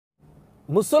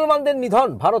মুসলমানদের নিধন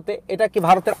ভারতে, এটা কি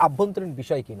ভারতের আভ্যন্তরীণ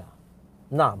বিষয় কিনা?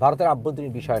 না, ভারতের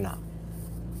আভ্যন্তরীণ বিষয় না,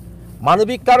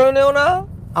 মানবিক কারণেও না,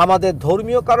 আমাদের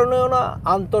ধর্মীয় কারণেও না,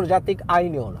 আন্তর্জাতিক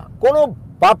আইনেও না, কোনো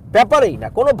ব্যাপারেই না,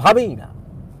 কোনোভাবেই না।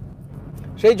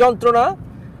 সেই যন্ত্রণা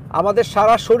আমাদের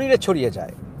সারা শরীরে ছড়িয়ে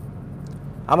যায়,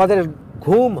 আমাদের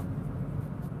ঘুম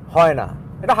হয় না।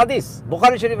 এটা হাদিস,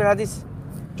 বুখারী শরীফের হাদিস।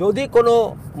 যদি কোনো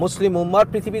মুসলিম উম্মার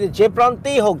পৃথিবীর যে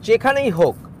প্রান্তেই হোক, যেখানেই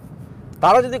হোক,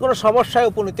 তারা যদি কোনো সমস্যায়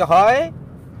উপনীত হয়,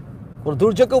 কোনো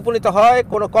দুর্যোগে উপনীত হয়,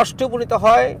 কোনো কষ্টে উপনীত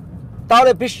হয়,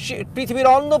 তাহলে পৃথিবীর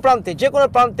অন্য প্রান্তে, যে কোনো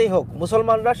প্রান্তেই হোক,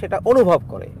 মুসলমানরা সেটা অনুভব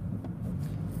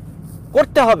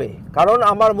করতে হবে। কারণ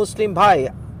আমার মুসলিম ভাই,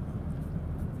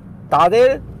 তাদের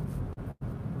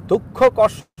দুঃখ,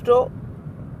 কষ্ট,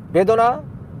 বেদনা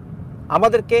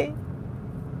আমাদেরকে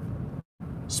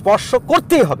স্পর্শ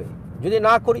করতেই হবে। যদি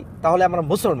না করি তাহলে আমরা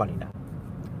মুসলমানই না।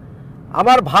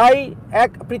 আমার ভাই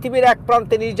পৃথিবীর এক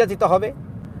প্রান্তে নির্যাতিত হবে,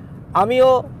 আমিও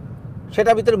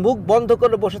সেটার ভিতরে মুখ বন্ধ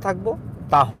করে বসে থাকব,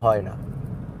 তা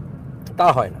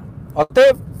হয় না।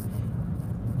 অতএব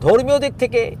ধর্মীয় দিক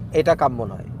থেকে এটা কাম্য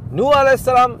নয়। নূহ আলাইহিস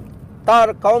সালাম তার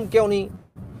কওমকে উনি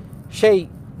সেই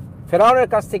ফেরাউনের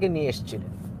কাছ থেকে নিয়ে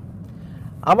এসেছিলেন।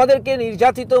 আমাদেরকে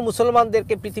নির্যাতিত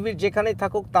মুসলমানদেরকে পৃথিবীর যেখানেই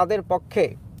থাকুক তাদের পক্ষে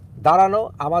দাঁড়ানো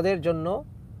আমাদের জন্য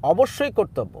অবশ্যই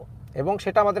কর্তব্য, এবং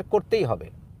সেটা আমাদের করতেই হবে।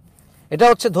 এটা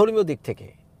হচ্ছে ধর্মীয় দিক থেকে।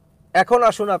 এখন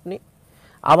আসুন,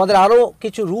 আমাদের আরও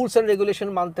কিছু রুলস অ্যান্ড রেগুলেশন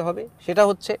মানতে হবে। সেটা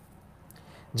হচ্ছে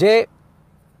যে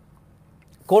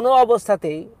কোনো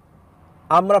অবস্থাতেই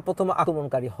আমরা প্রথম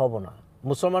আক্রমণকারী হব না।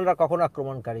 মুসলমানরা কখনো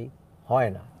আক্রমণকারী হয়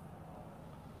না।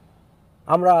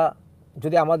 আমরা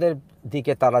যদি আমাদের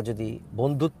দিকে তারা যদি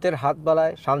বন্ধুত্বের হাত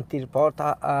বাড়ায়, শান্তির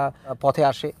পথে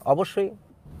আসে, অবশ্যই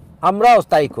আমরাও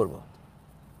তাই করব।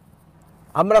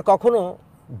 আমরা কখনো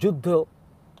যুদ্ধ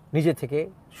নিজে থেকে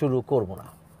শুরু করব না,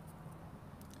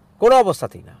 কোনো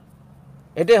অবস্থাতেই না।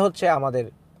 এটাই হচ্ছে আমাদের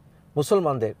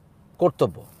মুসলমানদের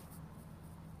কর্তব্য।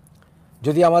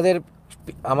 যদি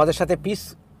আমাদের সাথে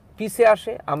পিসে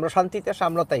আসে, আমরা শান্তিতে আসে,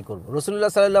 আমরা তাই করব।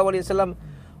 রাসূলুল্লাহ সাল্লাল্লাহু আলাইহি ওয়াসাল্লাম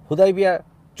হুদাইবিয়া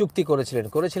চুক্তি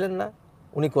করেছিলেন না?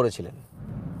 উনি করেছিলেন।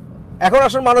 এখন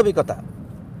আসুন মানবিকতা।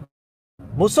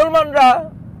 মুসলমানরা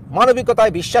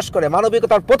মানবিকতায় বিশ্বাস করে,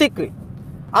 মানবিকতার পথিকৃৎ।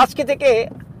 আজকে থেকে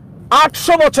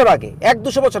 800 বছর আগে,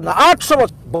 100-200 বছর না, 800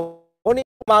 বছর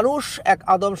মানুষ, এক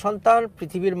আদম সন্তান,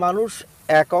 পৃথিবীর মানুষ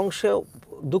এক অংশে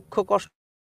দুঃখ কষ্ট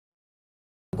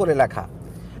করে লেখা।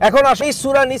 এখন আসে এই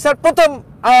সূরা নিসার প্রথম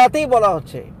আয়াতেই বলা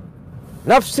হচ্ছে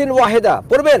নাফসিন ওয়াহিদা,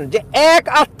 পড়বেন যে এক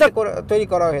আত্মা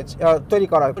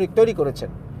তৈরি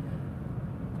করেছেন।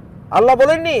 আল্লাহ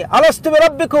বলেননি আলাস্তু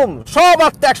বিরাব্বিকুম, সব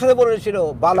আত্মা একসাথে বলেছিল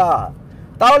বালা।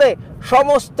 তাহলে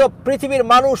সমস্ত পৃথিবীর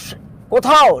মানুষ,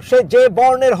 কোথাও সে যে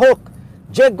বর্ণের হোক,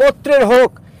 যে গোত্রের হোক,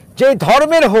 যে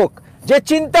ধর্মের হোক, যে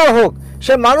চিন্তার হোক,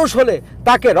 সে মানুষ হলে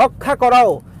তাকে রক্ষা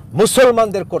করাও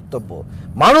মুসলমানদের কর্তব্য,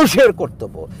 মানুষের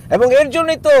কর্তব্য। এবং এর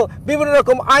জন্যই তো বিভিন্ন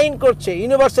রকম আইন করছে,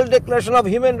 universal declaration of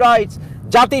human rights,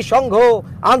 জাতিসংঘ,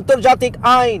 আন্তর্জাতিক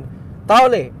আইন।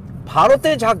 তাহলে ভারতে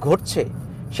যা ঘটছে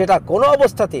সেটা কোনো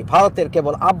অবস্থাতেই ভারতের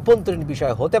কেবল আভ্যন্তরীণ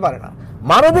বিষয় হতে পারে না,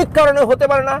 মানবিক কারণে হতে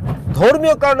পারে না,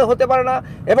 ধর্মীয় কারণে হতে পারে না।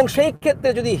 এবং সেই ক্ষেত্রে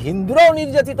যদি হিন্দুরাও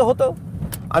নির্যাতিত হতো,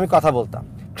 আমি কথা বলতাম,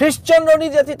 খ্রিস্টানরাও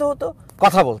নির্যাতিত হতো,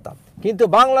 কথা বলতাম। কিন্তু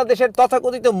বাংলাদেশের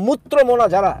তথাকথিত মূত্রমোনা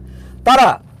যারা, তারা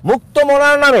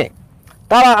মুক্তমনার নামে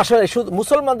তারা আসলে শুধু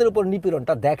মুসলমানদের উপর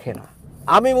নিপীড়নটা দেখে না।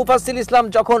 আমি মুফাসসিল ইসলাম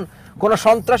যখন কোনো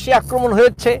সন্ত্রাসী আক্রমণ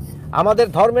হয়েছে আমাদের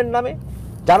ধর্মের নামে,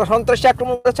 যারা সন্ত্রাসী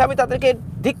আক্রমণ করেছে, আমি তাদেরকে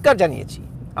ধিক্কার জানিয়েছি।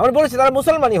 আমরা বলেছি তারা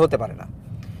মুসলমানই হতে পারে না।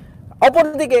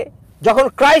 অপরদিকে যখন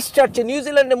ক্রাইস্ট চার্চে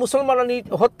নিউজিল্যান্ডে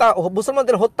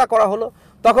মুসলমানদের হত্যা করা হলো,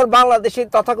 তখন বাংলাদেশের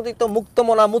তথাকথিত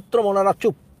মূত্রমোনারা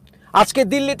চুপ। আজকে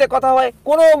দিল্লিতে কথা হয়,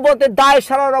 কোনো মতে দায়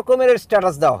সারা রকমের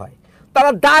স্ট্যাটাস দেওয়া হয়, তারা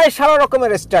দায় সারা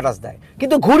রকমের স্ট্যাটাস দেয়,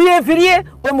 কিন্তু ঘুরিয়ে ফিরিয়ে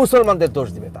ওই মুসলমানদের দোষ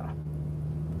দিবে তারা।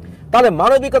 তাহলে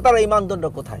মানবিকতার এই মানদণ্ড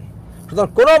কোথায়? সুতরাং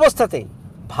কোনো অবস্থাতেই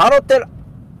ভারতের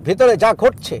ভিতরে যা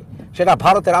ঘটছে সেটা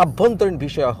ভারতের আভ্যন্তরীণ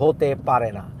বিষয় হতে পারে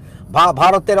না।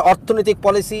 ভারতের অর্থনৈতিক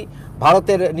পলিসি,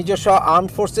 ভারতের নিজস্ব আর্ম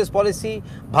ফোর্সেস পলিসি,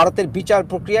 ভারতের বিচার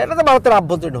প্রক্রিয়া, এটা তো ভারতের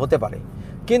আভ্যন্তরীণ হতে পারে।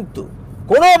 কিন্তু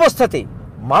কোনো অবস্থাতেই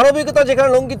মানবিকতা যেখানে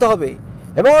লঙ্ঘিত হবে,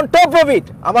 এবং অন টপ অফ ইট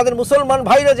আমাদের মুসলমান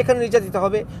ভাইরা যেখানে নির্যাতিত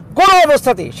হবে, কোনো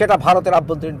অবস্থাতেই সেটা ভারতের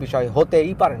আভ্যন্তরীণ বিষয়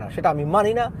হতেই পারে না। সেটা আমি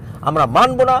মানি না, আমরা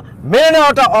মানব না। মেনে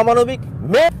নেওয়াটা অমানবিক,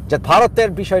 যে ভারতের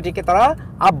বিষয়টিকে তারা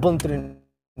আভ্যন্তরীণ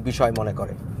বিষয় মনে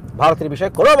করে। ভারতের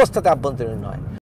বিষয় কোনো অবস্থাতে আভ্যন্তরীণ নয়।